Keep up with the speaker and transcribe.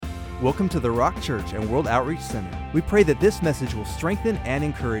Welcome to the Rock Church and World Outreach Center. We pray that this message will strengthen and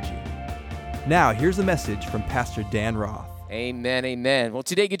encourage you. Now, here's a message from Pastor Dan Roth. Amen, amen. Well,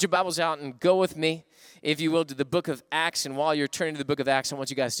 today, get your Bibles out and go with me, if you will, to the book of Acts. And while you're turning to the book of Acts, I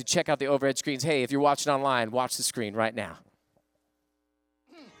want you guys to check out the overhead screens. Hey, if you're watching online, watch the screen right now.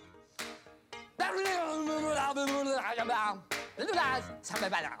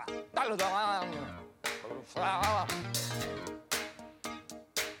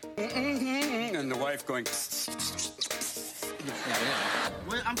 And the wife going.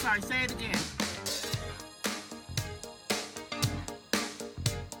 Well, I'm sorry, say it again.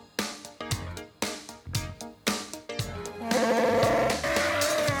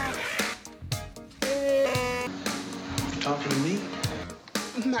 Talking to me?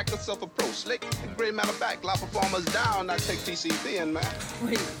 Knock yourself a pro slick. Gray matter back, lot performers down. I take TCB in, man.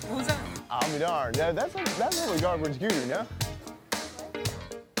 Wait, what was that? I'll be darned. That's really garbage gooder, no?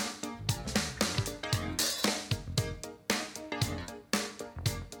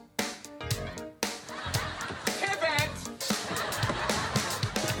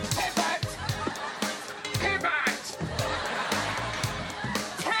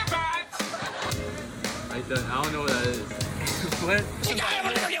 I don't know what that is. What?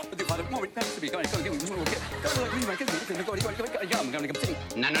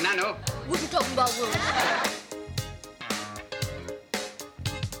 No. What you talking about, Will?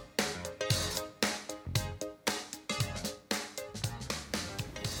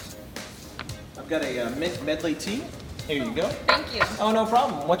 I've got a mint medley tea. Here you go. Thank you. Oh, no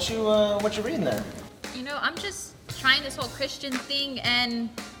problem. What you reading there? You know, I'm just trying this whole Christian thing, and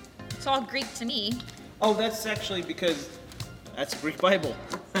it's all Greek to me. Oh, that's actually because that's a Greek Bible.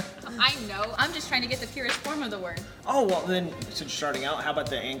 I know. I'm just trying to get the purest form of the word. Oh, well then, since you're starting out, how about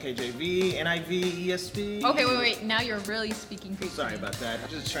the NKJV, NIV, ESV? Okay, wait. Now you're really speaking Greek. Sorry about that.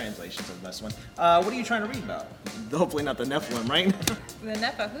 Just translations of this one. What are you trying to read about? Hopefully not the Nephilim, right? The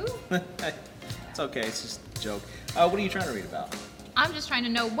Nepha who? It's okay. It's just a joke. What are you trying to read about? I'm just trying to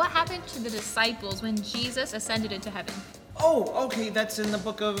know what happened to the disciples when Jesus ascended into heaven. Oh, okay, that's in the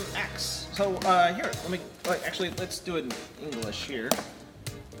book of Acts. So, here, let's do it in English here.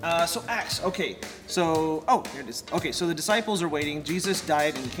 So Acts, okay. So, here it is. Okay, so the disciples are waiting. Jesus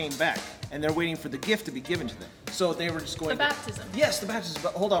died and came back, and they're waiting for the gift to be given to them. So they were just going... The baptism. Yes, the baptism,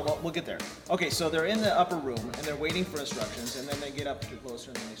 but hold on, we'll get there. Okay, so they're in the upper room, and they're waiting for instructions, and then they get up closer,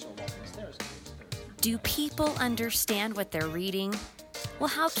 and then they start walking upstairs. Do people understand what they're reading? Well,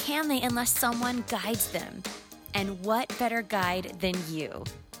 how can they unless someone guides them? And what better guide than you?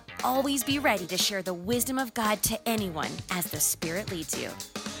 Always be ready to share the wisdom of God to anyone as the Spirit leads you.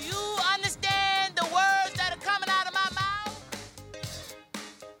 Do you understand the words that are coming out of my mouth?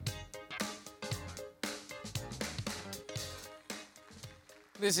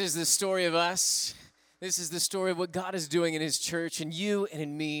 This is the story of us. This is the story of what God is doing in His church and you and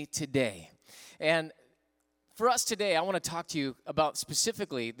in me today. And for us today, I want to talk to you about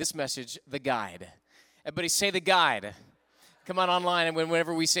specifically this message, the guide. Everybody say the guide. Come on online, and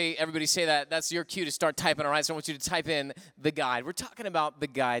whenever we say, everybody say that, that's your cue to start typing, all right? So I want you to type in the guide. We're talking about the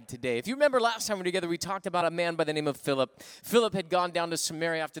guide today. If you remember last time we were together, we talked about a man by the name of Philip. Philip had gone down to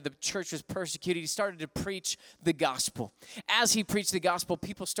Samaria after the church was persecuted. He started to preach the gospel. As he preached the gospel,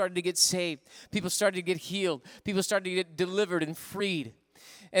 people started to get saved. People started to get healed. People started to get delivered and freed.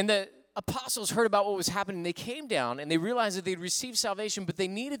 And the apostles heard about what was happening. They came down and they realized that they'd received salvation, but they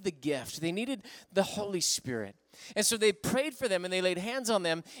needed the gift. They needed the Holy Spirit. And so they prayed for them and they laid hands on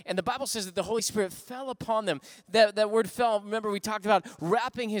them. And the Bible says that the Holy Spirit fell upon them. That word fell, remember we talked about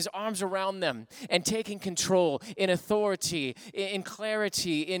wrapping His arms around them and taking control in authority, in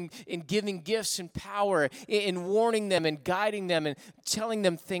clarity, in giving gifts and power, in warning them and guiding them and telling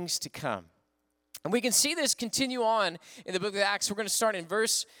them things to come. And we can see this continue on in the book of Acts. We're going to start in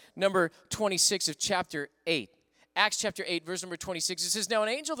verse number 26 of chapter 8. Acts chapter 8, verse number 26. It says, "Now an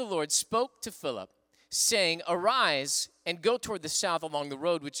angel of the Lord spoke to Philip, saying, 'Arise and go toward the south along the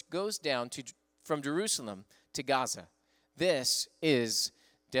road which goes down from Jerusalem to Gaza. This is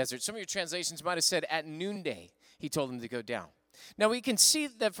desert.'" Some of your translations might have said, "At noonday, he told him to go down." Now we can see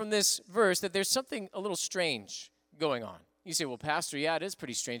that from this verse that there's something a little strange going on. You say, "Well, Pastor, yeah, it is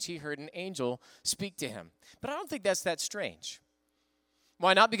pretty strange. He heard an angel speak to him." But I don't think that's that strange.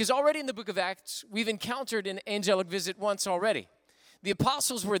 Why not? Because already in the book of Acts, we've encountered an angelic visit once already. The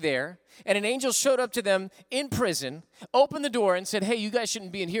apostles were there, and an angel showed up to them in prison, opened the door, and said, "Hey, you guys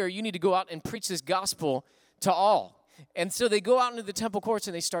shouldn't be in here. You need to go out and preach this gospel to all." And so they go out into the temple courts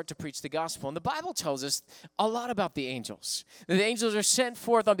and they start to preach the gospel. And the Bible tells us a lot about the angels. The angels are sent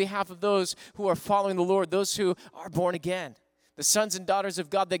forth on behalf of those who are following the Lord, those who are born again. the sons and daughters of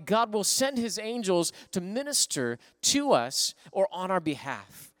God, that God will send his angels to minister to us or on our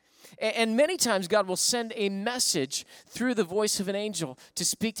behalf. And many times God will send a message through the voice of an angel to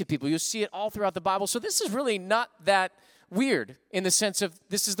speak to people. You'll see it all throughout the Bible. So this is really not that weird in the sense of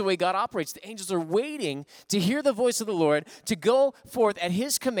this is the way God operates. The angels are waiting to hear the voice of the Lord, to go forth at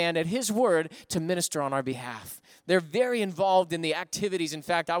his command, at his word, to minister on our behalf. They're very involved in the activities. In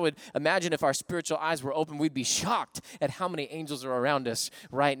fact, I would imagine if our spiritual eyes were open, we'd be shocked at how many angels are around us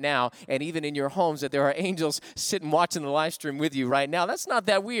right now. And even in your homes, that there are angels sitting watching the live stream with you right now. That's not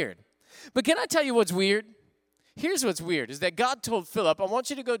that weird. But can I tell you what's weird? Here's what's weird, is that God told Philip, I want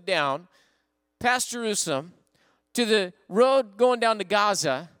you to go down past Jerusalem to the road going down to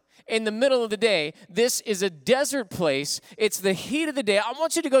Gaza in the middle of the day. This is a desert place. It's the heat of the day. I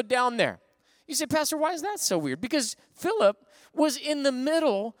want you to go down there. You say, Pastor, why is that so weird? Because Philip was in the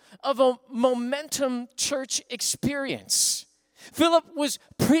middle of a momentum church experience. Philip was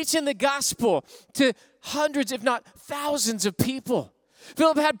preaching the gospel to hundreds, if not thousands of people.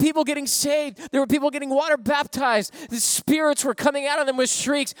 Philip had people getting saved. There were people getting water baptized. The spirits were coming out of them with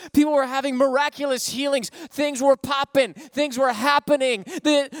shrieks. People were having miraculous healings. Things were popping. Things were happening.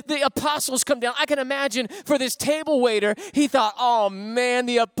 The apostles come down. I can imagine for this table waiter, he thought, oh man,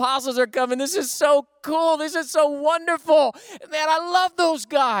 the apostles are coming. This is so cool. This is so wonderful. Man, I love those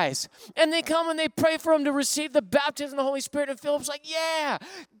guys. And they come and they pray for him to receive the baptism of the Holy Spirit. And Philip's like, yeah,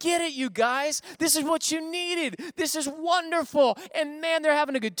 get it, you guys. This is what you needed. This is wonderful. And man, they're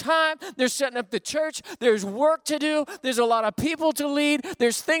having a good time. They're setting up the church. There's work to do. There's a lot of people to lead.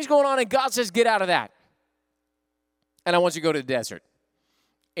 There's things going on. And God says, get out of that. And I want you to go to the desert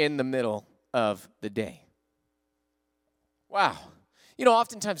in the middle of the day. Wow. You know,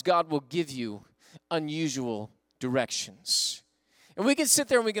 oftentimes God will give you unusual directions. And we can sit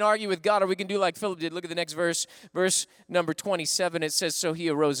there and we can argue with God, or we can do like Philip did. Look at the next verse, verse number 27. It says, so he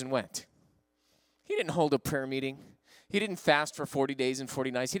arose and went. He didn't hold a prayer meeting. He didn't fast for 40 days and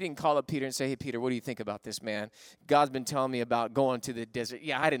 40 nights. He didn't call up Peter and say, hey, Peter, what do you think about this, man? God's been telling me about going to the desert.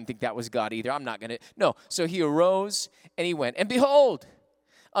 Yeah, I didn't think that was God either. I'm not going to. No. So he arose and he went. And behold,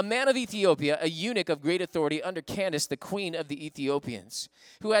 a man of Ethiopia, a eunuch of great authority under Candace, the queen of the Ethiopians,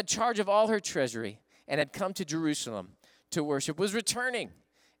 who had charge of all her treasury and had come to Jerusalem to worship, was returning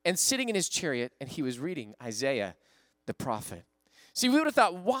and sitting in his chariot, and he was reading Isaiah the prophet. See, we would have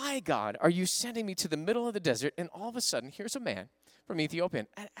thought, why, God, are you sending me to the middle of the desert? And all of a sudden, here's a man from Ethiopia,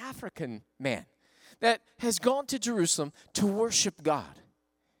 an African man that has gone to Jerusalem to worship God.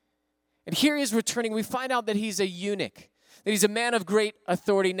 And here he is returning. We find out that he's a eunuch, that he's a man of great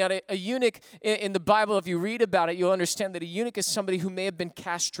authority. Now, a eunuch in the Bible, if you read about it, you'll understand that a eunuch is somebody who may have been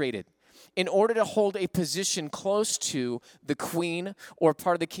castrated in order to hold a position close to the queen or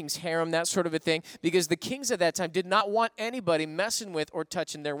part of the king's harem, that sort of a thing, because the kings at that time did not want anybody messing with or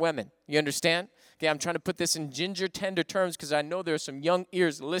touching their women. You understand? Okay, I'm trying to put this in ginger, tender terms because I know there are some young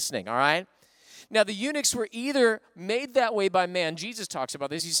ears listening, all right? Now, the eunuchs were either made that way by man. Jesus talks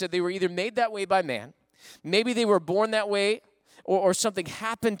about this. He said they were either made that way by man, maybe they were born that way, or something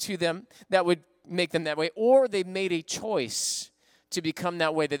happened to them that would make them that way, or they made a choice to become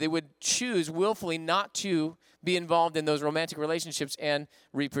that way, that they would choose willfully not to be involved in those romantic relationships and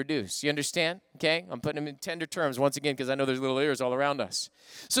reproduce. You understand? Okay? I'm putting them in tender terms once again because I know there's little ears all around us.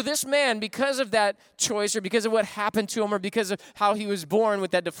 So this man, because of that choice or because of what happened to him or because of how he was born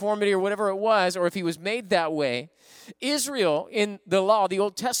with that deformity or whatever it was, or if he was made that way, Israel in the law, the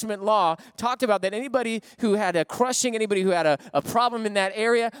Old Testament law, talked about that anybody who had a crushing, anybody who had a problem in that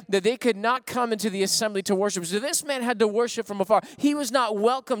area, that they could not come into the assembly to worship. So this man had to worship from afar. He was not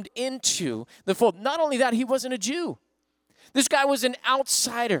welcomed into the fold. Not only that, he wasn't a Jew. This guy was an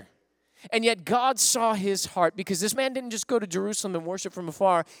outsider. And yet God saw his heart, because this man didn't just go to Jerusalem and worship from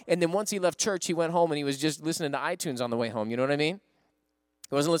afar, and then once he left church, he went home and he was just listening to iTunes on the way home. You know what I mean?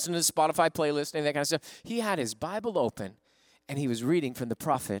 He wasn't listening to the Spotify playlist, any of that kind of stuff. He had his Bible open, and he was reading from the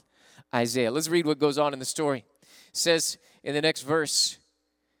prophet Isaiah. Let's read what goes on in the story. It says in the next verse,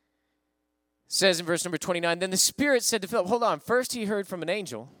 says in verse number 29, then the Spirit said to Philip, hold on, first he heard from an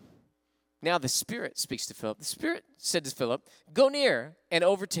angel. Now the Spirit speaks to Philip. The Spirit said to Philip, go near and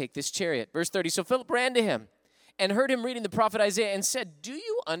overtake this chariot. Verse 30, so Philip ran to him and heard him reading the prophet Isaiah and said, do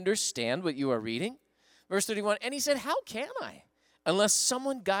you understand what you are reading? Verse 31, and he said, how can I, unless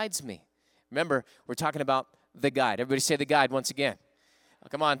someone guides me? Remember, we're talking about the guide. Everybody say the guide once again. Oh,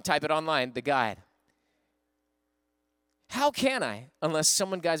 come on, type it online, the guide. How can I, unless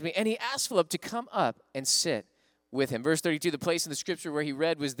someone guides me? And he asked Philip to come up and sit with him. Verse 32, the place in the scripture where he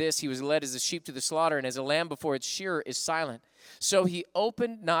read was this: he was led as a sheep to the slaughter, and as a lamb before its shearer is silent. So he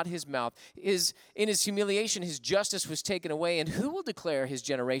opened not his mouth. In his humiliation, his justice was taken away, and who will declare his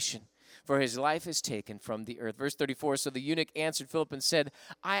generation? For his life is taken from the earth. Verse 34, so the eunuch answered Philip and said,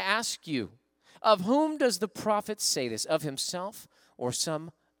 I ask you, of whom does the prophet say this? Of himself or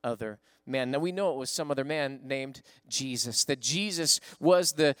some other man? Now we know it was some other man named Jesus, that Jesus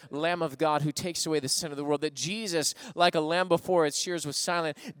was the Lamb of God who takes away the sin of the world, that Jesus, like a lamb before its shears was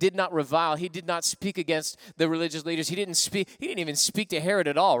silent, did not revile. He did not speak against the religious leaders. He didn't even speak to Herod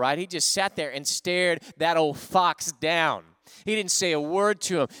at all, right? He just sat there and stared that old fox down. He didn't say a word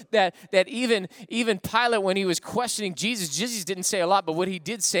to him. That even Pilate, when he was questioning Jesus didn't say a lot, but what he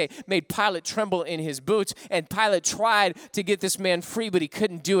did say made Pilate tremble in his boots. And Pilate tried to get this man free, but he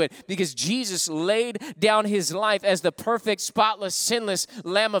couldn't do it because Jesus laid down his life as the perfect, spotless, sinless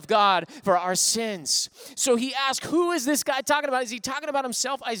Lamb of God for our sins. So he asked, who is this guy talking about? Is he talking about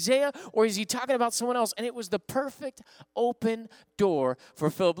himself, Isaiah, or is he talking about someone else? And it was the perfect open door for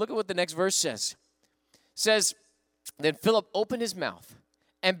Philip. Look at what the next verse says. It says, then Philip opened his mouth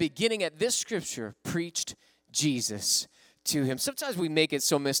and beginning at this scripture, preached Jesus to him. Sometimes we make it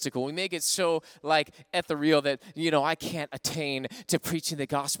so mystical. We make it so like ethereal that, I can't attain to preaching the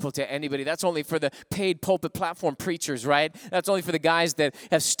gospel to anybody. That's only for the paid pulpit platform preachers, right? That's only for the guys that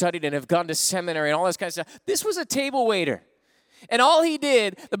have studied and have gone to seminary and all this kind of stuff. This was a table waiter. And all he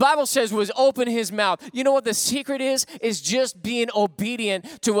did, the Bible says, was open his mouth. You know what the secret is? Is just being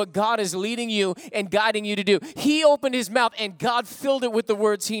obedient to what God is leading you and guiding you to do. He opened his mouth and God filled it with the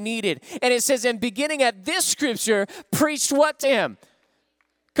words he needed. And it says, and beginning at this scripture, preached what to him?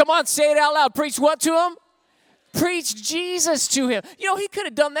 Come on, say it out loud. Preached what to him? Preached Jesus to him. He could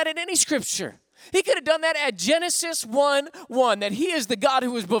have done that in any scripture. He could have done that at Genesis 1:1, that he is the God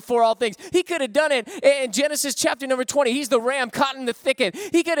who was before all things. He could have done it in Genesis chapter number 20. He's the ram caught in the thicket.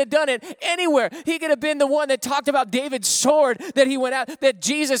 He could have done it anywhere. He could have been the one that talked about David's sword that he went out, that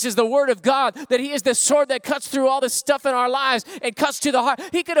Jesus is the word of God, that he is the sword that cuts through all the stuff in our lives and cuts to the heart.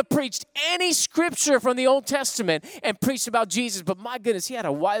 He could have preached any scripture from the Old Testament and preached about Jesus, but my goodness, he had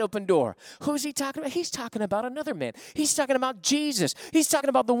a wide open door. Who's he talking about? He's talking about another man. He's talking about Jesus. He's talking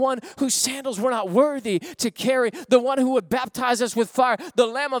about the one whose sandals were not worthy to carry, the one who would baptize us with fire, the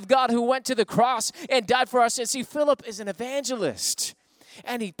Lamb of God who went to the cross and died for our sins. See, Philip is an evangelist,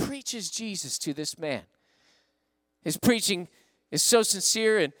 and he preaches Jesus to this man. His preaching is so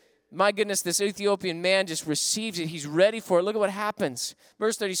sincere, and my goodness, this Ethiopian man just receives it. He's ready for it. Look at what happens.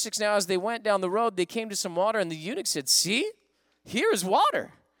 Verse 36, now as they went down the road, they came to some water, and the eunuch said, see, here is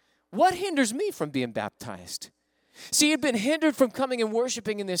water. What hinders me from being baptized? See, he had been hindered from coming and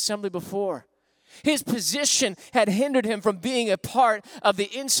worshiping in the assembly before. His position had hindered him from being a part of the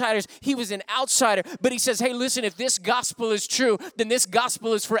insiders. He was an outsider. But he says, hey, listen, if this gospel is true, then this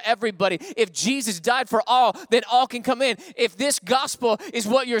gospel is for everybody. If Jesus died for all, then all can come in. If this gospel is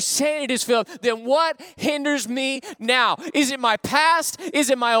what you're saying it is, Philip, then what hinders me now? Is it my past? Is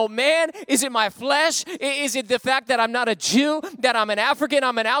it my old man? Is it my flesh? Is it the fact that I'm not a Jew, that I'm an African,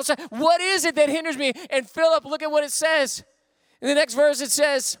 I'm an outsider? What is it that hinders me? And Philip, look at what it says. In the next verse it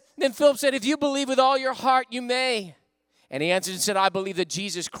says, then Philip said, if you believe with all your heart, you may. And he answered and said, I believe that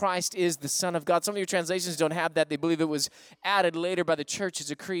Jesus Christ is the Son of God. Some of your translations don't have that. They believe it was added later by the church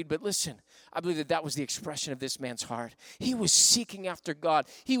as a creed. But listen, I believe that that was the expression of this man's heart. He was seeking after God.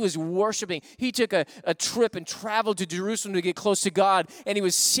 He was worshiping. He took a trip and traveled to Jerusalem to get close to God. And he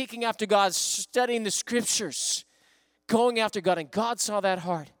was seeking after God, studying the scriptures, going after God. And God saw that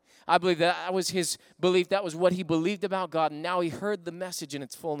heart. I believe that was his belief. That was what he believed about God. And now he heard the message in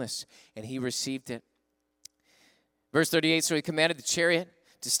its fullness, and he received it. Verse 38, so he commanded the chariot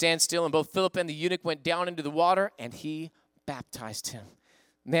to stand still, and both Philip and the eunuch went down into the water, and he baptized him.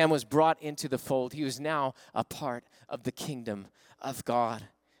 Man was brought into the fold. He was now a part of the kingdom of God.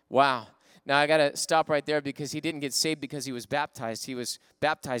 Wow. Now, I got to stop right there because he didn't get saved because he was baptized. He was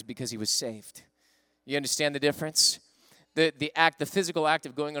baptized because he was saved. You understand the difference? The physical act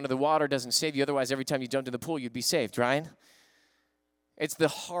of going under the water doesn't save you. Otherwise, every time you jumped in the pool, you'd be saved, right? It's the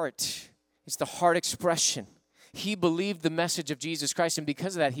heart. It's the heart expression. He believed the message of Jesus Christ, and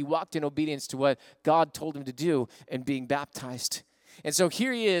because of that, he walked in obedience to what God told him to do in being baptized. And so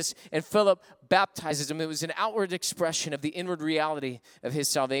here he is, and Philip baptizes him. It was an outward expression of the inward reality of his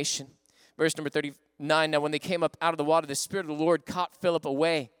salvation. Verse number 39, now when they came up out of the water, the Spirit of the Lord caught Philip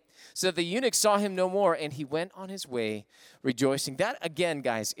away, so that the eunuch saw him no more, and he went on his way rejoicing. That, again,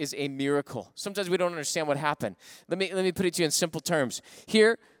 guys, is a miracle. Sometimes we don't understand what happened. Let me put it to you in simple terms.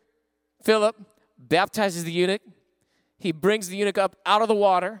 Here, Philip baptizes the eunuch. He brings the eunuch up out of the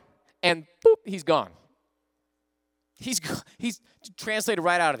water, and boop, he's gone. He's translated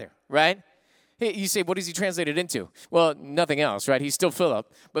right out of there, right? Hey, you say, what is he translated into? Well, nothing else, right? He's still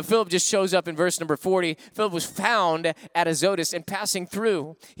Philip. But Philip just shows up in verse number 40. Philip was found at Azotus, and passing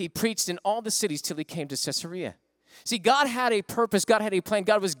through, he preached in all the cities till he came to Caesarea. See, God had a purpose. God had a plan.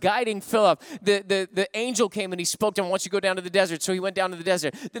 God was guiding Philip. The angel came and he spoke to him, I want you to go down to the desert. So he went down to the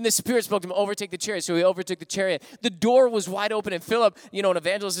desert. Then the Spirit spoke to him, overtake the chariot. So he overtook the chariot. The door was wide open. And Philip, an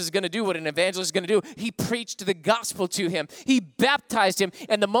evangelist is going to do what an evangelist is going to do. He preached the gospel to him. He baptized him.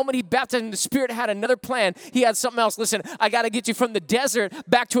 And the moment he baptized him, the Spirit had another plan. He had something else. Listen, I got to get you from the desert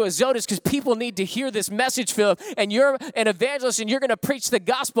back to Azotus because people need to hear this message, Philip. And you're an evangelist and you're going to preach the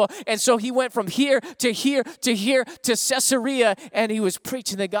gospel. And so he went from here to here to here to Caesarea, and he was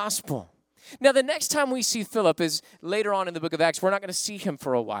preaching the gospel. Now, the next time we see Philip is later on in the book of Acts. We're not going to see him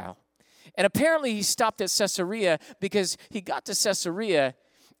for a while. And apparently he stopped at Caesarea because he got to Caesarea,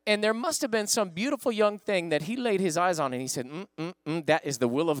 and there must have been some beautiful young thing that he laid his eyes on, and he said, that is the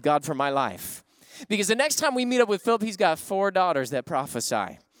will of God for my life. Because the next time we meet up with Philip, he's got 4 daughters that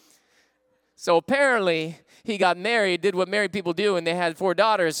prophesy. So apparently, he got married, did what married people do, and they had 4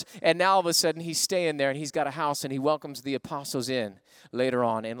 daughters, and now all of a sudden he's staying there, and he's got a house, and he welcomes the apostles in later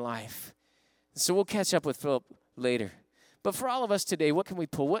on in life. So we'll catch up with Philip later. But for all of us today, what can we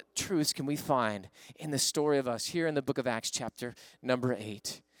pull? What truths can we find in the story of us here in the book of Acts chapter number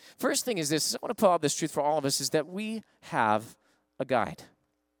 8? First thing is this. I want to pull out this truth for all of us is that we have a guide.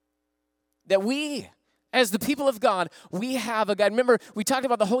 That we, as the people of God, we have a guide. Remember, we talked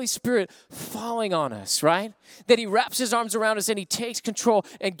about the Holy Spirit falling on us, right? That he wraps his arms around us and he takes control.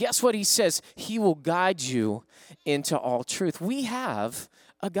 And guess what he says? He will guide you into all truth. We have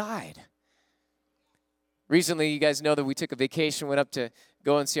a guide. Recently, you guys know that we took a vacation, went up to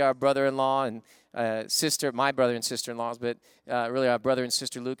go and see our brother-in-law and sister, my brother and sister-in-laws, but really our brother and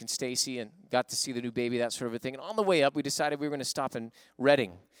sister Luke and Stacy, and got to see the new baby, that sort of a thing. And on the way up, we decided we were going to stop in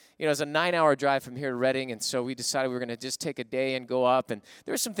Redding. It's a 9-hour drive from here to Redding, and so we decided we were going to just take a day and go up. And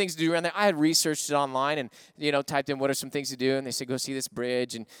there were some things to do around there. I had researched it online and, typed in what are some things to do. And they said, go see this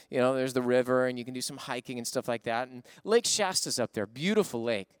bridge, and, there's the river, and you can do some hiking and stuff like that. And Lake Shasta's up there, beautiful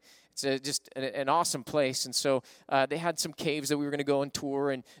lake. It's just an awesome place. And so they had some caves that we were going to go and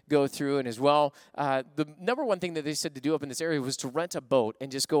tour and go through. And as well, the number one thing that they said to do up in this area was to rent a boat and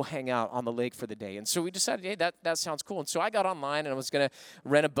just go hang out on the lake for the day. And so we decided, hey, that sounds cool. And so I got online and I was going to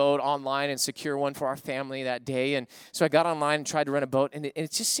rent a boat online and secure one for our family that day. And so I got online and tried to rent a boat. And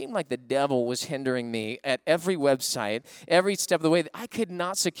it just seemed like the devil was hindering me at every website, every step of the way. I could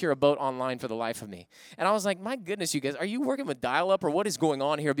not secure a boat online for the life of me. And I was like, my goodness, you guys, are you working with dial-up or what is going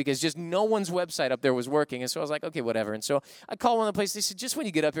on here? Because just no one's website up there was working. And so I was like, okay, whatever. And so I called one of the places. They said, just when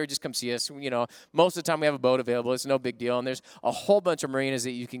you get up here, just come see us. Most of the time we have a boat available. It's no big deal. And there's a whole bunch of marinas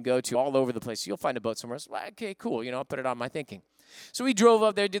that you can go to all over the place. So you'll find a boat somewhere. So, okay, cool. I'll put it on my thinking. So we drove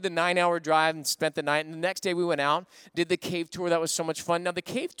up there, did the 9-hour drive, and spent the night. And the next day we went out, did the cave tour. That was so much fun. Now, the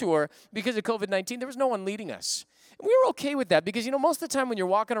cave tour, because of COVID-19, there was no one leading us. We were okay with that because, most of the time when you're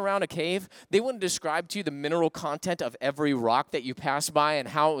walking around a cave, they wouldn't describe to you the mineral content of every rock that you pass by and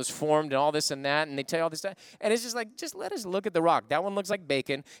how it was formed and all this and that, and they tell you all this stuff. And it's just like, just let us look at the rock. That one looks like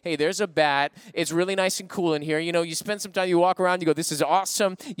bacon. Hey, there's a bat. It's really nice and cool in here. You spend some time, you walk around, you go, this is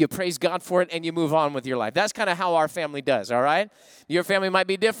awesome. You praise God for it, and you move on with your life. That's kind of how our family does, all right? Your family might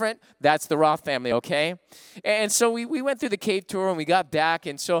be different. That's the Roth family, okay? And so we went through the cave tour, and we got back,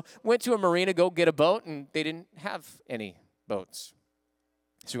 and so went to a marina, go get a boat, and they didn't have any boats.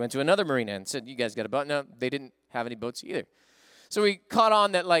 So we went to another marina and said, you guys got a boat? No, they didn't have any boats either. So we caught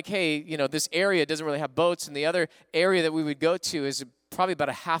on that hey, this area doesn't really have boats, and the other area that we would go to is probably about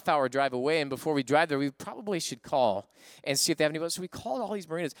a half-hour drive away, and before we drive there, we probably should call and see if they have any boats. So we called all these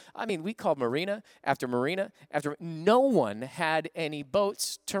marinas. We called marina after marina after. No one had any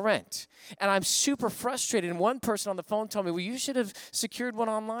boats to rent. And I'm super frustrated, and one person on the phone told me, well, you should have secured one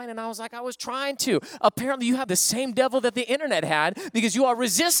online, and I was like, I was trying to. Apparently, you have the same devil that the internet had because you are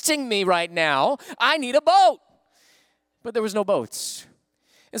resisting me right now. I need a boat. But there was no boats.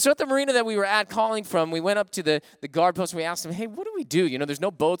 And so at the marina that we were at calling from, we went up to the guard post and we asked them, hey, what do we do? There's no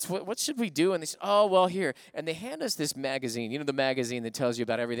boats. What should we do? And they said, oh, well, here. And they hand us this magazine, the magazine that tells you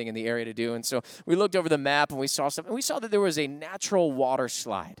about everything in the area to do. And so we looked over the map and we saw something. And we saw that there was a natural water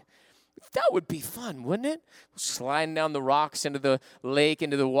slide That would be fun, wouldn't it? Sliding down the rocks into the lake,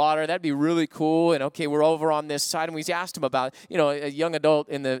 into the water. That'd be really cool. And okay, we're over on this side. And we asked him about, a young adult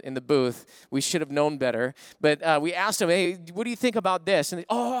in the booth. We should have known better. But we asked him, hey, what do you think about this? And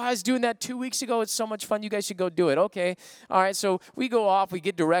I was doing that 2 weeks ago. It's so much fun. You guys should go do it. Okay. All right. So we go off. We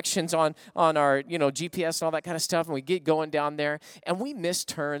get directions on our, GPS and all that kind of stuff. And we get going down there. And we miss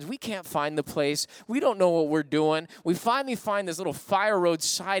turns. We can't find the place. We don't know what we're doing. We finally find this little fire road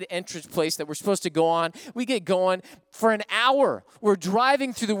side entrance place that we're supposed to go on. We get going for an hour. We're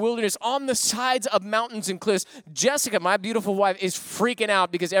driving through the wilderness on the sides of mountains and cliffs. Jessica, my beautiful wife, is freaking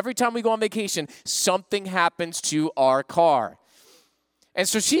out because every time we go on vacation, something happens to our car. And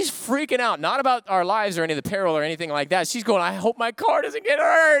so she's freaking out, not about our lives or any of the peril or anything like that. She's going, I hope my car doesn't get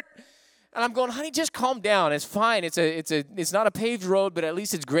hurt. And I'm going, honey, just calm down. It's fine. It's not a paved road, but at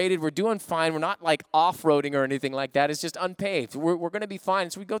least it's graded. We're doing fine. We're not like off-roading or anything like that. It's just unpaved. We're going to be fine.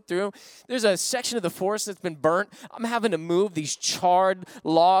 So we go through. There's a section of the forest that's been burnt. I'm having to move these charred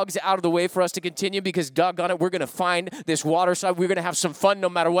logs out of the way for us to continue because, doggone it, we're going to find this water side. We're going to have some fun no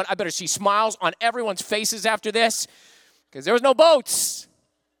matter what. I better see smiles on everyone's faces after this because there was no boats.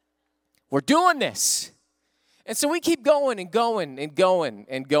 We're doing this. And so we keep going and going and going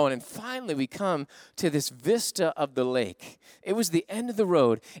and going. And finally, we come to this vista of the lake. It was the end of the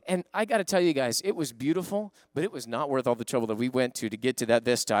road. And I got to tell you guys, it was beautiful, but it was not worth all the trouble that we went to get to that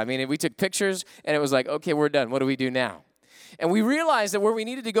vista. I mean, we took pictures, and it was like, okay, we're done. What do we do now? And we realized that where we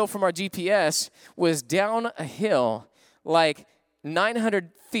needed to go from our GPS was down a hill, like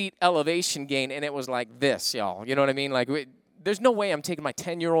 900 feet elevation gain, and it was like this, y'all. You know what I mean? There's no way I'm taking my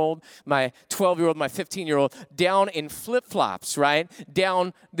 10-year-old, my 12-year-old, my 15-year-old down in flip-flops, right?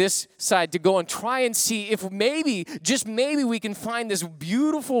 Down this side to go and try and see if maybe, just maybe, we can find this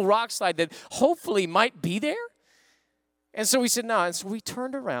beautiful rock slide that hopefully might be there. And so we said no. And so we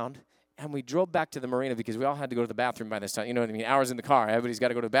turned around and we drove back to the marina because we all had to go to the bathroom by this time. You know what I mean? Hours in the car. Everybody's got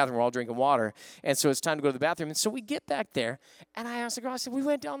to go to the bathroom. We're all drinking water. And so it's time to go to the bathroom. And so we get back there. And I asked the girl, I said, we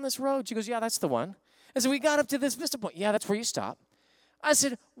went down this road. She goes, yeah, that's the one. And so we got up to this vista point. Yeah, that's where you stop. I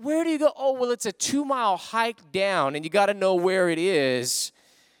said, where do you go? Oh, well, it's a 2-mile hike down, and you got to know where it is.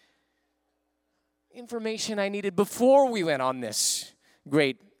 Information I needed before we went on this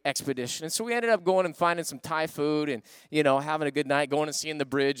great expedition. And so we ended up going and finding some Thai food and, having a good night, going and seeing the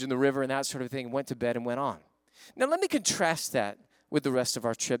bridge and the river and that sort of thing, went to bed and went on. Now, let me contrast that with the rest of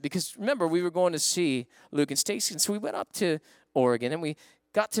our trip because, remember, we were going to see Luke and Stacy. And so we went up to Oregon, and we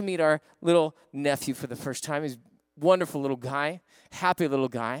got to meet our little nephew for the first time. He's a wonderful little guy, happy little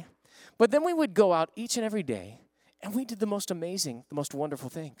guy. But then we would go out each and every day, and we did the most amazing, the most wonderful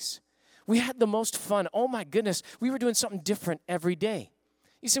things. We had the most fun. Oh, my goodness. We were doing something different every day.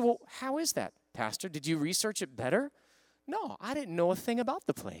 You say, well, how is that, Pastor? Did you research it better? No, I didn't know a thing about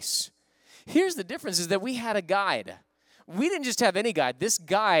the place. Here's the difference is that we had a guide. We didn't just have any guide. This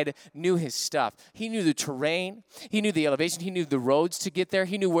guide knew his stuff. He knew the terrain. He knew the elevation. He knew the roads to get there.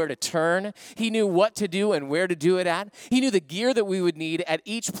 He knew where to turn. He knew what to do and where to do it at. He knew the gear that we would need at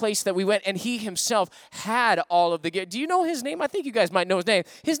each place that we went, and he himself had all of the gear. Do you know his name? I think you guys might know his name.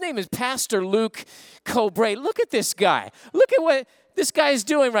 His name is Pastor Luke Cobray. Look at this guy. Look at what this guy is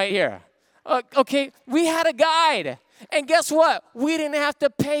doing right here. Okay, we had a guide. And guess what? We didn't have to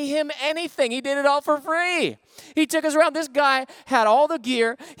pay him anything. He did it all for free. He took us around. This guy had all the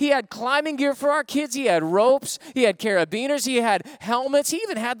gear. He had climbing gear for our kids. He had ropes. He had carabiners. He had helmets. He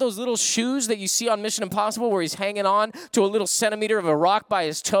even had those little shoes that you see on Mission Impossible where he's hanging on to a little centimeter of a rock by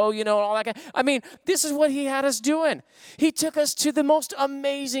his toe, and all that. I mean, this is what he had us doing. He took us to the most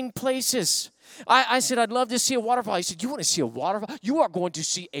amazing places. I said, I'd love to see a waterfall. He said, you want to see a waterfall? You are going to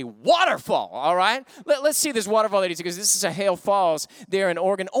see a waterfall, all right? Let's see this waterfall that he took us. This is a Hale Falls there in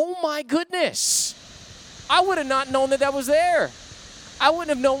Oregon. Oh, my goodness. I would have not known that was there. I wouldn't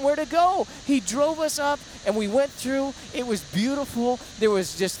have known where to go. He drove us up, and we went through. It was beautiful. There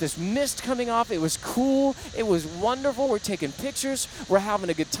was just this mist coming off. It was cool. It was wonderful. We're taking pictures. We're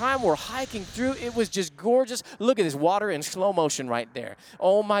having a good time. We're hiking through. It was just gorgeous. Look at this water in slow motion right there.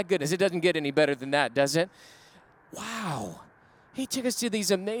 Oh, my goodness. It doesn't get any better than that, does it? Wow. He took us to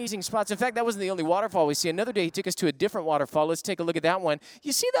these amazing spots. In fact, that wasn't the only waterfall we see. Another day, he took us to a different waterfall. Let's take a look at that one.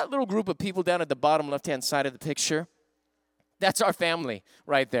 You see that little group of people down at the bottom left-hand side of the picture? That's our family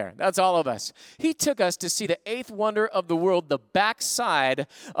right there. That's all of us. He took us to see the 8th wonder of the world, the backside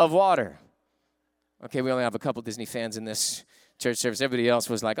of water. Okay, we only have a couple Disney fans in this church service. Everybody else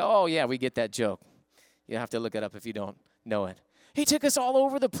was like, oh, yeah, we get that joke. You have to look it up if you don't know it. He took us all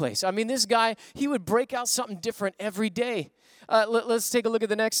over the place. I mean, this guy, he would break out something different every day. Let's take a look at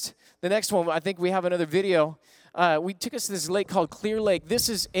the next one. I think we have another video. We took us to this lake called Clear Lake. This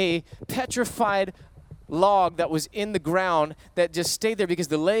is a petrified log that was in the ground that just stayed there because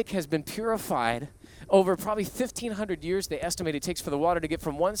the lake has been purified over probably 1,500 years. They estimate it takes for the water to get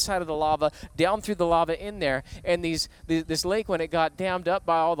from one side of the lava down through the lava in there. And this lake, when it got dammed up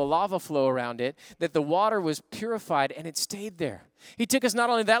by all the lava flow around it, that the water was purified and it stayed there. He took us not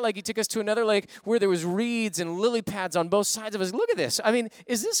only that lake, he took us to another lake where there was reeds and lily pads on both sides of us. Look at this. I mean,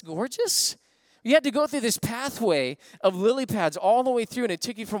 is this gorgeous? You had to go through this pathway of lily pads all the way through, and it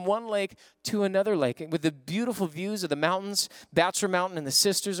took you from one lake to another lake with the beautiful views of the mountains. Bachelor Mountain and the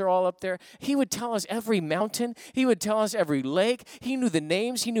Sisters are all up there. He would tell us every mountain. He would tell us every lake. He knew the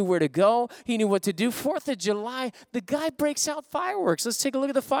names. He knew where to go. He knew what to do. 4th of July, the guy breaks out fireworks. Let's take a look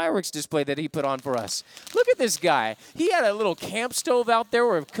at the fireworks display that he put on for us. Look at this guy. He had a little camp stove out there.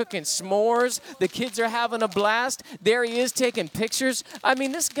 We're cooking s'mores. The kids are having a blast. There he is taking pictures. I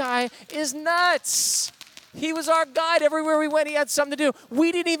mean, this guy is nuts. He was our guide. Everywhere we went, he had something to do.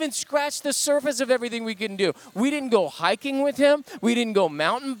 We didn't even scratch the surface of everything we can do. We didn't go hiking with him. We didn't go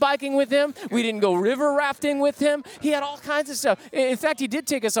mountain biking with him. We didn't go river rafting with him. He had all kinds of stuff. In fact, he did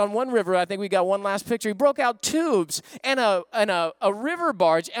take us on one river. I think we got one last picture. He broke out tubes and a river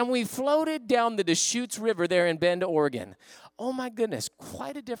barge, and we floated down the Deschutes River there in Bend, Oregon. Oh, my goodness,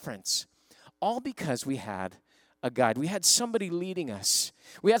 quite a difference. All because we had a guide. We had somebody leading us.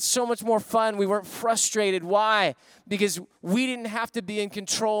 We had so much more fun. We weren't frustrated. Why? Because we didn't have to be in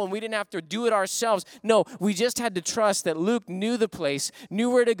control and we didn't have to do it ourselves. No, we just had to trust that Luke knew the place, knew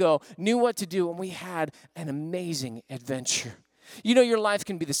where to go, knew what to do, and we had an amazing adventure. You know, your life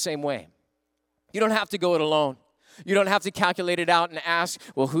can be the same way. You don't have to go it alone. You don't have to calculate it out and ask,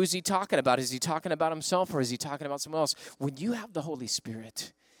 well, who's he talking about? Is he talking about himself or is he talking about someone else? When you have the Holy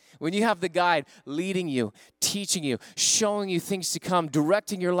Spirit, when you have the guide leading you, teaching you, showing you things to come,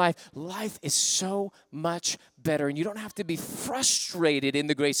 directing your life, life is so much better. And you don't have to be frustrated in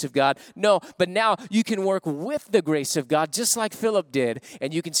the grace of God. No, but now you can work with the grace of God just like Philip did,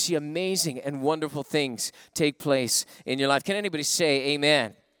 and you can see amazing and wonderful things take place in your life. Can anybody say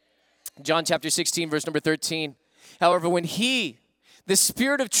amen? John chapter 16, verse number 13. However, when he, the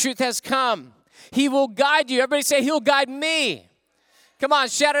Spirit of truth, has come, he will guide you. Everybody say, he'll guide me. Come on,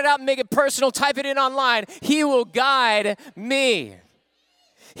 shout it out and make it personal. Type it in online. He will guide me.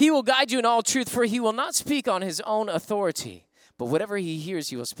 He will guide you in all truth, for he will not speak on his own authority. But whatever he hears,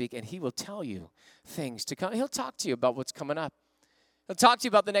 he will speak, and he will tell you things to come. He'll talk to you about what's coming up. He'll talk to you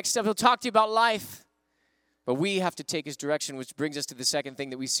about the next step. He'll talk to you about life. But we have to take his direction, which brings us to the second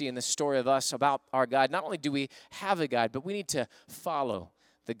thing that we see in the story of us about our guide. Not only do we have a guide, but we need to follow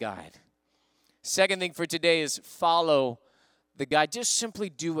the guide. Second thing for today is follow the guide. Just simply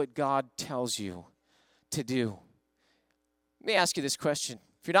do what God tells you to do. Let me ask you this question.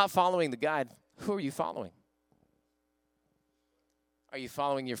 If you're not following the guide, who are you following? Are you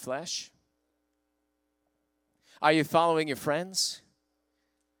following your flesh? Are you following your friends?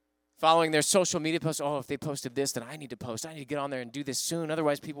 Following their social media posts? Oh, if they posted this, then I need to post. I need to get on there and do this soon.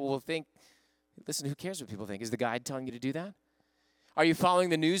 Otherwise, people will think, listen, who cares what people think? Is the guide telling you to do that? Are you following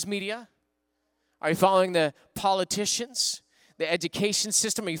the news media? Are you following the politicians? The education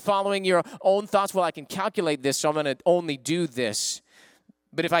system? Are you following your own thoughts? Well, I can calculate this, so I'm going to only do this.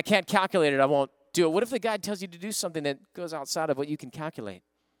 But if I can't calculate it, I won't do it. What if the guide tells you to do something that goes outside of what you can calculate?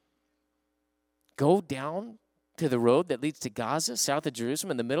 Go down to the road that leads to Gaza, south of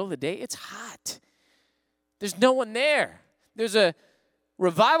Jerusalem, in the middle of the day. It's hot. There's no one there. There's a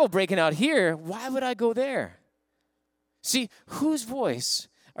revival breaking out here. Why would I go there? See, whose voice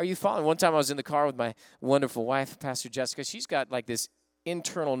are you following? One time I was in the car with my wonderful wife, Pastor Jessica. She's got like this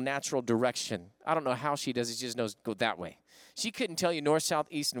internal natural direction. I don't know how she does it. She just knows go that way. She couldn't tell you north, south,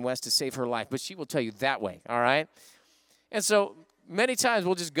 east, and west to save her life, but she will tell you that way, all right? And so many times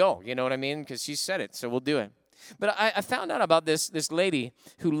we'll just go, you know what I mean? Because she said it, so we'll do it. But I found out about this lady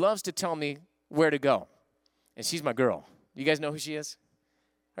who loves to tell me where to go. And she's my girl. You guys know who she is?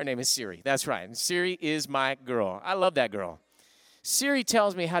 Her name is Siri. That's right. And Siri is my girl. I love that girl. Siri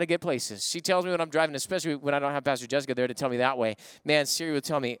tells me how to get places. She tells me when I'm driving, especially when I don't have Pastor Jessica there to tell me that way. Man, Siri will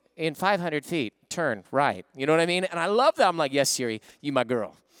tell me, in 500 feet, turn right. You know what I mean? And I love that. I'm like, yes, Siri, you my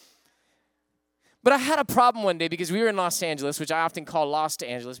girl. But I had a problem one day because we were in Los Angeles, which I often call Lost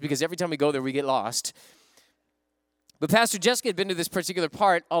Angeles because every time we go there, we get lost. But Pastor Jessica had been to this particular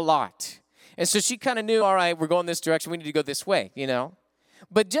part a lot. And so she kind of knew, all right, we're going this direction. We need to go this way, you know.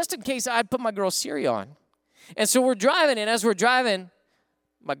 But just in case, I'd put my girl Siri on. And so we're driving, and as we're driving,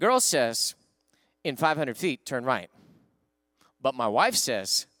 my girl says, in 500 feet, turn right. But my wife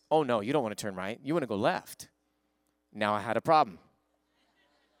says, oh, no, you don't want to turn right. You want to go left. Now I had a problem.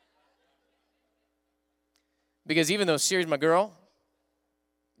 Because even though Siri's my girl,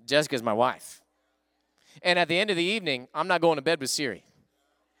 Jessica's my wife. And at the end of the evening, I'm not going to bed with Siri.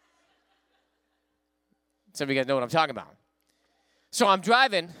 Some of you guys know what I'm talking about. So I'm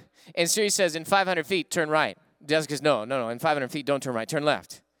driving, and Siri says, in 500 feet, turn right. Jessica says, no, in 500 feet, don't turn right, turn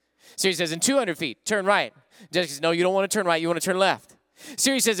left. Siri says, in 200 feet, turn right. Jessica says, no, you don't want to turn right, you want to turn left.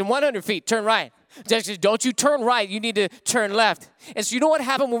 Siri says, in 100 feet, turn right. Jessica says, don't you turn right, you need to turn left. And so you know what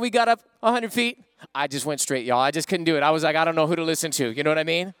happened when we got up 100 feet? I just went straight, y'all. I just couldn't do it. I was like, I don't know who to listen to. You know what I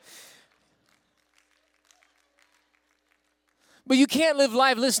mean? But you can't live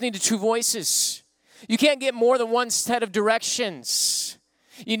life listening to two voices. You can't get more than one set of directions.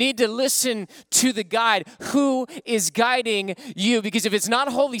 You need to listen to the guide. Who is guiding you? Because if it's not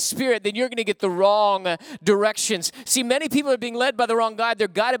Holy Spirit, then you're going to get the wrong directions. See, many people are being led by the wrong guide. They're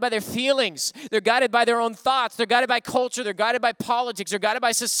guided by their feelings. They're guided by their own thoughts. They're guided by culture. They're guided by politics. They're guided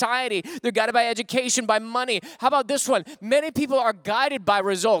by society. They're guided by education, by money. How about this one? Many people are guided by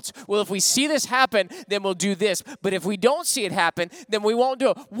results. Well, if we see this happen, then we'll do this. But if we don't see it happen, then we won't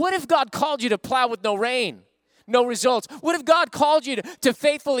do it. What if God called you to plow with no rain? No results. What if God called you to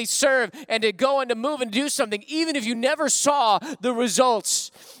faithfully serve and to go and to move and do something, even if you never saw the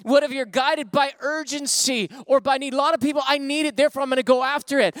results? What if you're guided by urgency or by need? A lot of people, I need it, therefore I'm going to go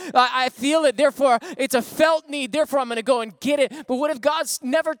after it. I feel it, therefore it's a felt need, therefore I'm going to go and get it. But what if God's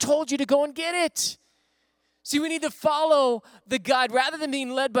never told you to go and get it? See, we need to follow the guide. Rather than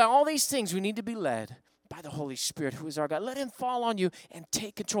being led by all these things, we need to be led by the Holy Spirit, who is our God. Let him fall on you and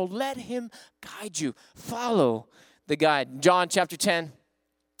take control. Let him guide you. Follow the guide. John chapter 10,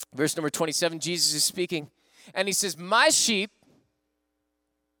 verse number 27, Jesus is speaking, and he says, my sheep.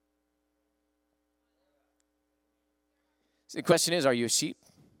 So the question is, are you a sheep?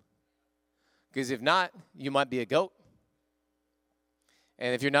 Because if not, you might be a goat.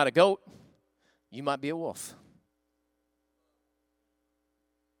 And if you're not a goat, you might be a wolf.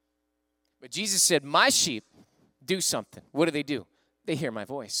 But Jesus said, my sheep do something. What do? They hear my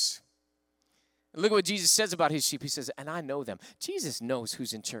voice. And look at what Jesus says about his sheep. He says, and I know them. Jesus knows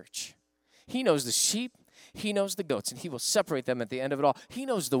who's in church. He knows the sheep. He knows the goats. And he will separate them at the end of it all. He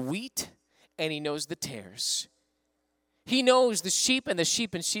knows the wheat and he knows the tares. He knows the sheep and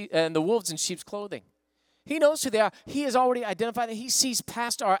the wolves in sheep's clothing. He knows who they are. He has already identified them. He sees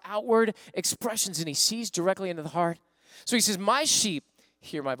past our outward expressions and he sees directly into the heart. So he says, my sheep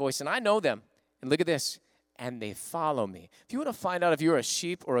hear my voice, and I know them. And look at this, and they follow me. If you want to find out if you're a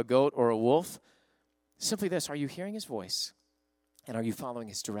sheep or a goat or a wolf, simply this, are you hearing his voice? And are you following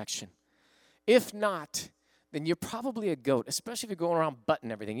his direction? If not, then you're probably a goat, especially if you're going around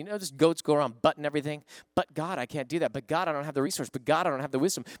butting everything. You know, just goats go around butting everything. But God, I can't do that. But God, I don't have the resource. But God, I don't have the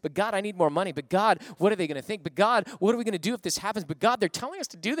wisdom. But God, I need more money. But God, what are they going to think? But God, what are we going to do if this happens? But God, they're telling us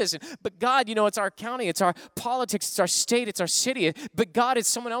to do this. But God, you know, it's our county. It's our politics. It's our state. It's our city. But God, it's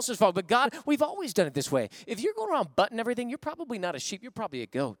someone else's fault. But God, we've always done it this way. If you're going around butting everything, you're probably not a sheep. You're probably a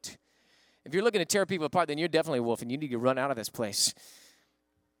goat. If you're looking to tear people apart, then you're definitely a wolf, and you need to run out of this place.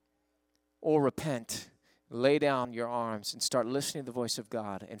 Or repent. Lay down your arms and start listening to the voice of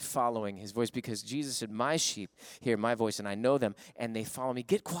God and following his voice, because Jesus said, my sheep hear my voice and I know them and they follow me.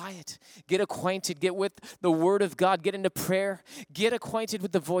 Get quiet. Get acquainted. Get with the word of God. Get into prayer. Get acquainted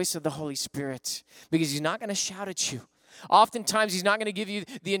with the voice of the Holy Spirit, because he's not going to shout at you. Oftentimes, he's not going to give you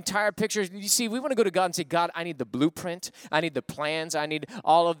the entire picture. You see, we want to go to God and say, God, I need the blueprint. I need the plans. I need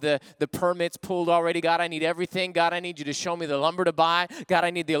all of the permits pulled already. God, I need everything. God, I need you to show me the lumber to buy. God, I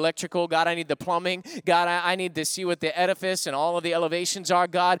need the electrical. God, I need the plumbing. God, I need to see what the edifice and all of the elevations are.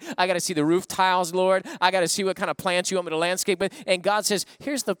 God, I got to see the roof tiles, Lord. I got to see what kind of plants you want me to landscape with. And God says,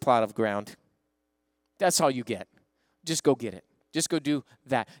 here's the plot of ground. That's all you get. Just go get it. Just go do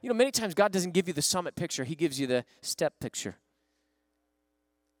that. You know, many times God doesn't give you the summit picture. He gives you the step picture.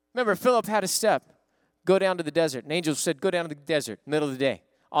 Remember, Philip had a step. Go down to the desert. An angel said, go down to the desert, middle of the day,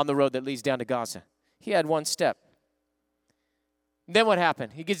 on the road that leads down to Gaza. He had one step. Then what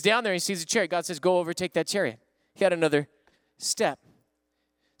happened? He gets down there and he sees a chariot. God says, go overtake that chariot. He had another step.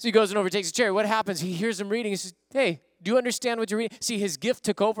 So he goes and overtakes the chariot. What happens? He hears him reading. He says, hey, do you understand what you're reading? See, his gift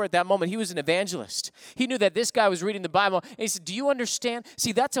took over at that moment. He was an evangelist. He knew that this guy was reading the Bible. And he said, do you understand?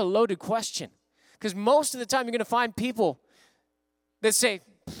 See, that's a loaded question. Because most of the time you're going to find people that say,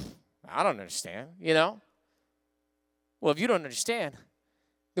 I don't understand, you know? Well, if you don't understand,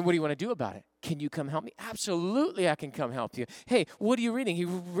 then what do you want to do about it? can you come help me? Absolutely, I can come help you. Hey, what are you reading? He's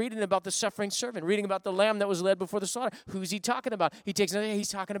reading about the suffering servant, reading about the lamb that was led before the slaughter. Who's he talking about? He's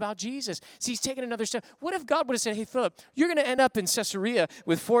talking about Jesus. See, he's taking another step. What if God would have said, hey, Philip, you're going to end up in Caesarea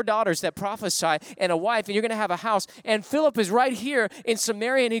with 4 daughters that prophesy and a wife, and you're going to have a house, and Philip is right here in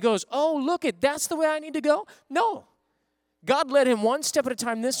Samaria, and he goes, oh, look, that's the way I need to go? No. God led him one step at a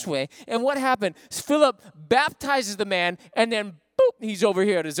time this way, and what happened? Philip baptizes the man, and then boop, he's over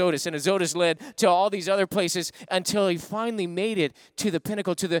here at Azotus, and Azotus led to all these other places until he finally made it to the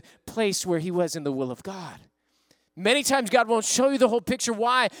pinnacle, to the place where he was in the will of God. Many times God won't show you the whole picture.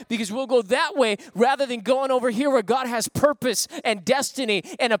 Why? Because we'll go that way rather than going over here where God has purpose and destiny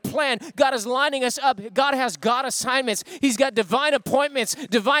and a plan. God is lining us up. God has God assignments. He's got divine appointments,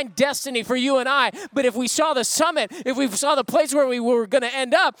 divine destiny for you and I. But if we saw the summit, if we saw the place where we were going to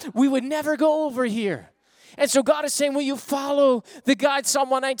end up, we would never go over here. And so God is saying, will you follow the guide? Psalm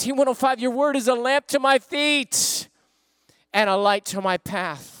 119, 105, your word is a lamp to my feet and a light to my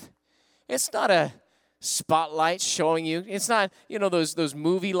path. It's not a spotlight showing you. It's not, those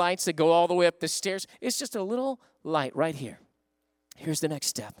movie lights that go all the way up the stairs. It's just a little light right here. Here's the next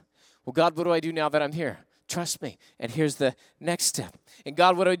step. Well, God, what do I do now that I'm here? Trust me. And here's the next step. And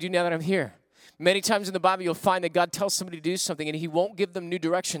God, what do I do now that I'm here? Many times in the Bible, you'll find that God tells somebody to do something, and he won't give them new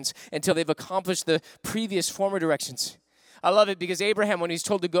directions until they've accomplished the previous former directions. I love it because Abraham, when he's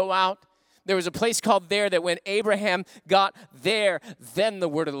told to go out, there was a place called there that when Abraham got there, then the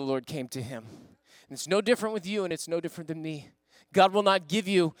word of the Lord came to him. And it's no different with you, and it's no different than me. God will not give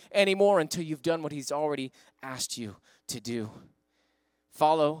you any more until you've done what he's already asked you to do.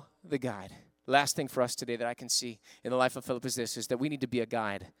 Follow the guide. Last thing for us today that I can see in the life of Philip is this, is that we need to be a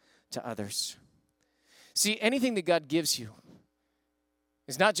guide to others. See, anything that God gives you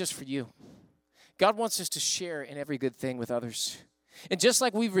is not just for you. God wants us to share in every good thing with others. And just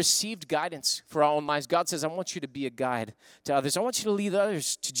like we've received guidance for our own lives, God says, I want you to be a guide to others. I want you to lead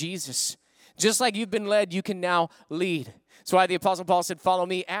others to Jesus. Just like you've been led, you can now lead. That's why the Apostle Paul said, follow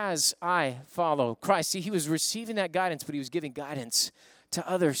me as I follow Christ. See, he was receiving that guidance, but he was giving guidance to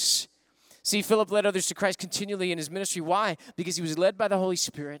others. See, Philip led others to Christ continually in his ministry. Why? Because he was led by the Holy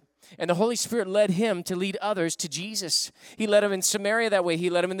Spirit. And the Holy Spirit led him to lead others to Jesus. He led him in Samaria that way. He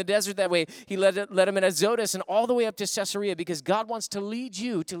led him in the desert that way. He led him in Azotus and all the way up to Caesarea because God wants to lead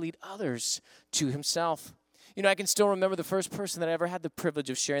you to lead others to himself. I can still remember the first person that I ever had the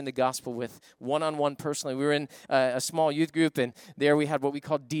privilege of sharing the gospel with one-on-one personally. We were in a small youth group, and there we had what we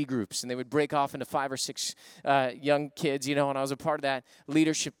called D groups, and they would break off into 5 or 6 young kids, and I was a part of that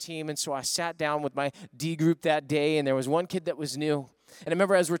leadership team, and so I sat down with my D group that day, and there was one kid that was new. And I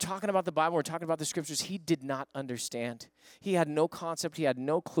remember as we're talking about the Bible, we're talking about the scriptures, he did not understand. He had no concept, he had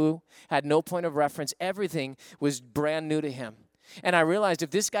no clue, had no point of reference. Everything was brand new to him. And I realized if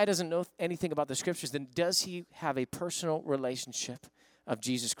this guy doesn't know anything about the scriptures, then does he have a personal relationship of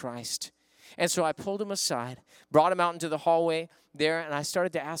Jesus Christ? And so I pulled him aside, brought him out into the hallway there, and I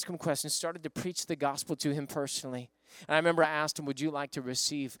started to ask him questions, started to preach the gospel to him personally. And I remember I asked him, would you like to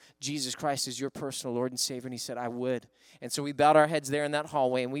receive Jesus Christ as your personal Lord and Savior? And he said, I would. And so we bowed our heads there in that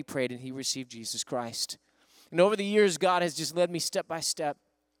hallway, and we prayed, and he received Jesus Christ. And over the years, God has just led me step by step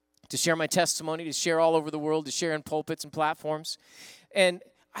to share my testimony, to share all over the world, to share in pulpits and platforms. And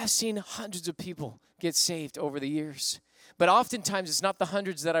I've seen hundreds of people get saved over the years. But oftentimes, it's not the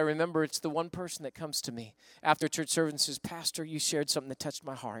hundreds that I remember. It's the one person that comes to me after church service and says, Pastor, you shared something that touched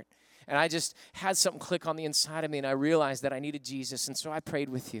my heart. And I just had something click on the inside of me, and I realized that I needed Jesus, and so I prayed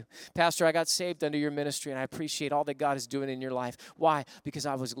with you. Pastor, I got saved under your ministry, and I appreciate all that God is doing in your life. Why? Because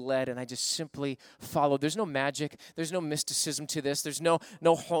I was led, and I just simply followed. There's no magic. There's no mysticism to this. There's no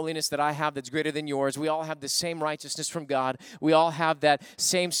holiness that I have that's greater than yours. We all have the same righteousness from God. We all have that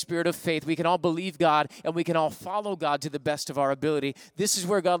same spirit of faith. We can all believe God, and we can all follow God to the best of our ability. This is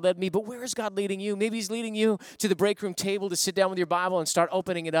where God led me, but where is God leading you? Maybe he's leading you to the break room table to sit down with your Bible and start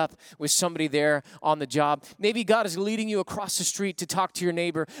opening it up with somebody there on the job. Maybe God is leading you across the street to talk to your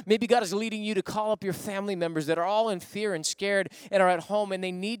neighbor. Maybe God is leading you to call up your family members that are all in fear and scared and are at home, and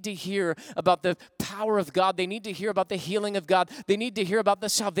they need to hear about the power of God. They need to hear about the healing of God. They need to hear about the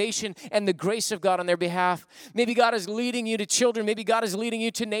salvation and the grace of God on their behalf. Maybe God is leading you to children. Maybe God is leading you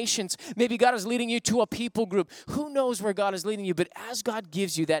to nations. Maybe God is leading you to a people group. Who knows where God is leading you? But as God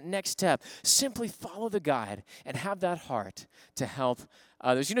gives you that next step, simply follow the guide and have that heart to help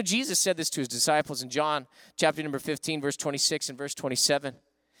others. Jesus said this to his disciples in John chapter number 15, verse 26 and verse 27.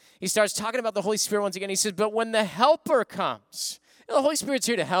 He starts talking about the Holy Spirit once again. He says, but when the Helper comes, the Holy Spirit's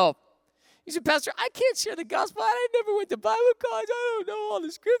here to help. He said, Pastor, I can't share the gospel. I never went to Bible college. I don't know all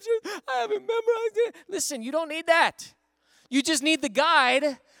the scriptures. I haven't memorized it. Listen, you don't need that. You just need the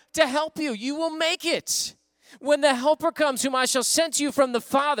guide to help you. You will make it. When the Helper comes, whom I shall send to you from the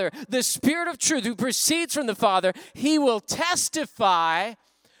Father, the Spirit of truth who proceeds from the Father, he will testify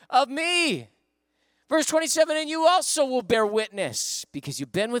of me. Verse 27, and you also will bear witness because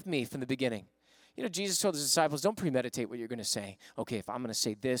you've been with me from the beginning. You know, Jesus told his disciples, don't premeditate what you're going to say. Okay, if I'm going to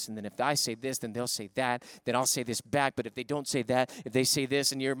say this, and then if I say this, then they'll say that. Then I'll say this back, but if they don't say that, if they say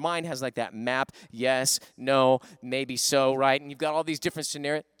this, and your mind has like that map, yes, no, maybe so, right? And you've got all these different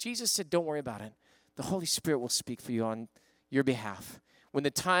scenarios. Jesus said, don't worry about it. The Holy Spirit will speak for you on your behalf. When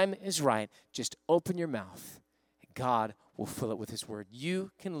the time is right, just open your mouth, and God will fill it with his word.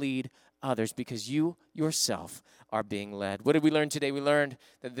 You can lead others because you yourself are being led. What did we learn today? We learned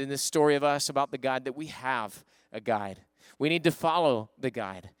that in this story of us about the guide, that we have a guide. We need to follow the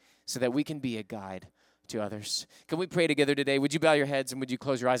guide so that we can be a guide to others. Can we pray together today? Would you bow your heads and would you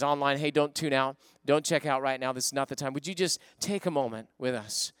close your eyes? Online, hey, don't tune out. Don't check out right now. This is not the time. Would you just take a moment with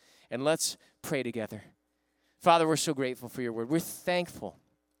us and let's pray together. Father, we're so grateful for your word. We're thankful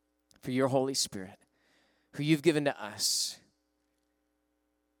for your Holy Spirit who you've given to us.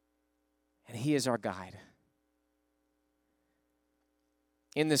 And he is our guide.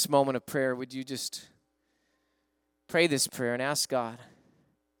 In this moment of prayer, would you just pray this prayer and ask God,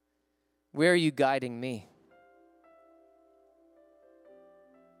 where are you guiding me?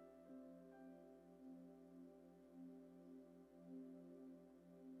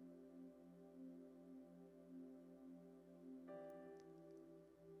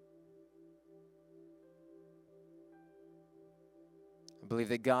 I believe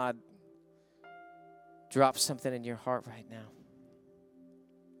that God dropped something in your heart right now.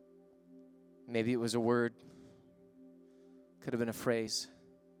 Maybe it was a word. Could have been a phrase.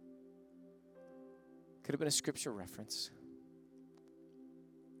 Could have been a scripture reference.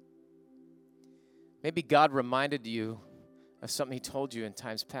 Maybe God reminded you of something he told you in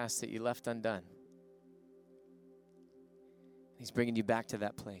times past that you left undone. He's bringing you back to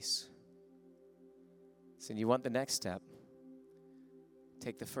that place. So you want the next step?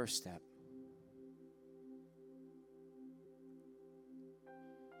 Take the first step.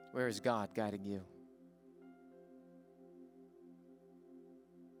 Where is God guiding you?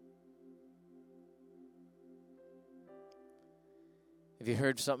 If you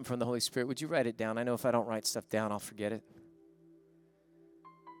heard something from the Holy Spirit, would you write it down? I know if I don't write stuff down, I'll forget it.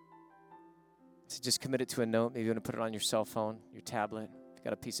 So just commit it to a note. Maybe you want to put it on your cell phone, your tablet. If you've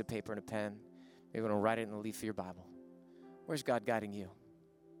got a piece of paper and a pen, maybe you want to write it in the leaf of your Bible. Where's God guiding you?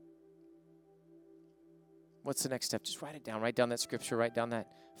 What's the next step? Just write it down. Write down that scripture. Write down that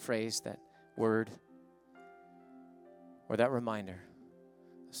phrase, that word, or that reminder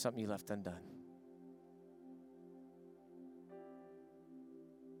of something you left undone.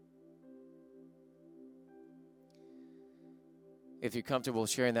 If you're comfortable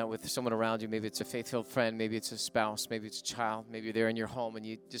sharing that with someone around you, maybe it's a faith-filled friend, maybe it's a spouse, maybe it's a child, maybe you're there in your home and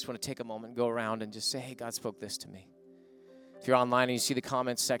you just want to take a moment and go around and just say, hey, God spoke this to me. If you're online and you see the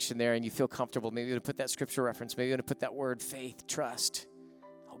comments section there and you feel comfortable, maybe you want to put that scripture reference, maybe you want to put that word, faith, trust,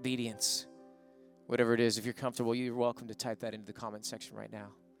 obedience, whatever it is. If you're comfortable, you're welcome to type that into the comment section right now.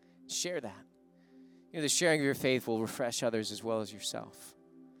 Share that. You know, the sharing of your faith will refresh others as well as yourself.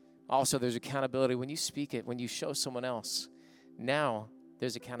 Also, there's accountability. When you speak it, when you show someone else, now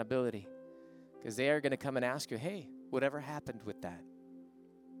there's accountability because they are going to come and ask you, hey, whatever happened with that?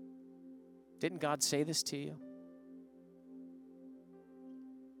 Didn't God say this to you?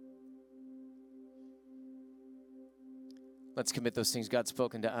 Let's commit those things God's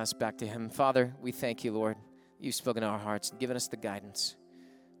spoken to us back to him. Father, we thank you, Lord. You've spoken to our hearts and given us the guidance.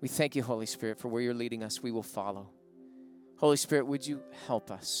 We thank you, Holy Spirit, for where you're leading us. We will follow. Holy Spirit, would you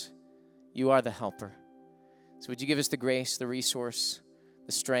help us? You are the helper. So would you give us the grace, the resource,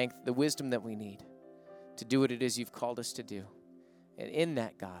 the strength, the wisdom that we need to do what it is you've called us to do. And in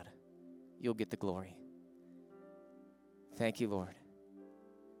that, God, you'll get the glory. Thank you, Lord.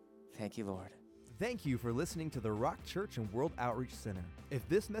 Thank you, Lord. Thank you for listening to the Rock Church and World Outreach Center. If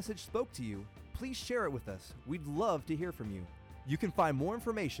this message spoke to you, please share it with us. We'd love to hear from you. You can find more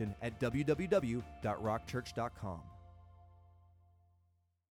information at www.rockchurch.com.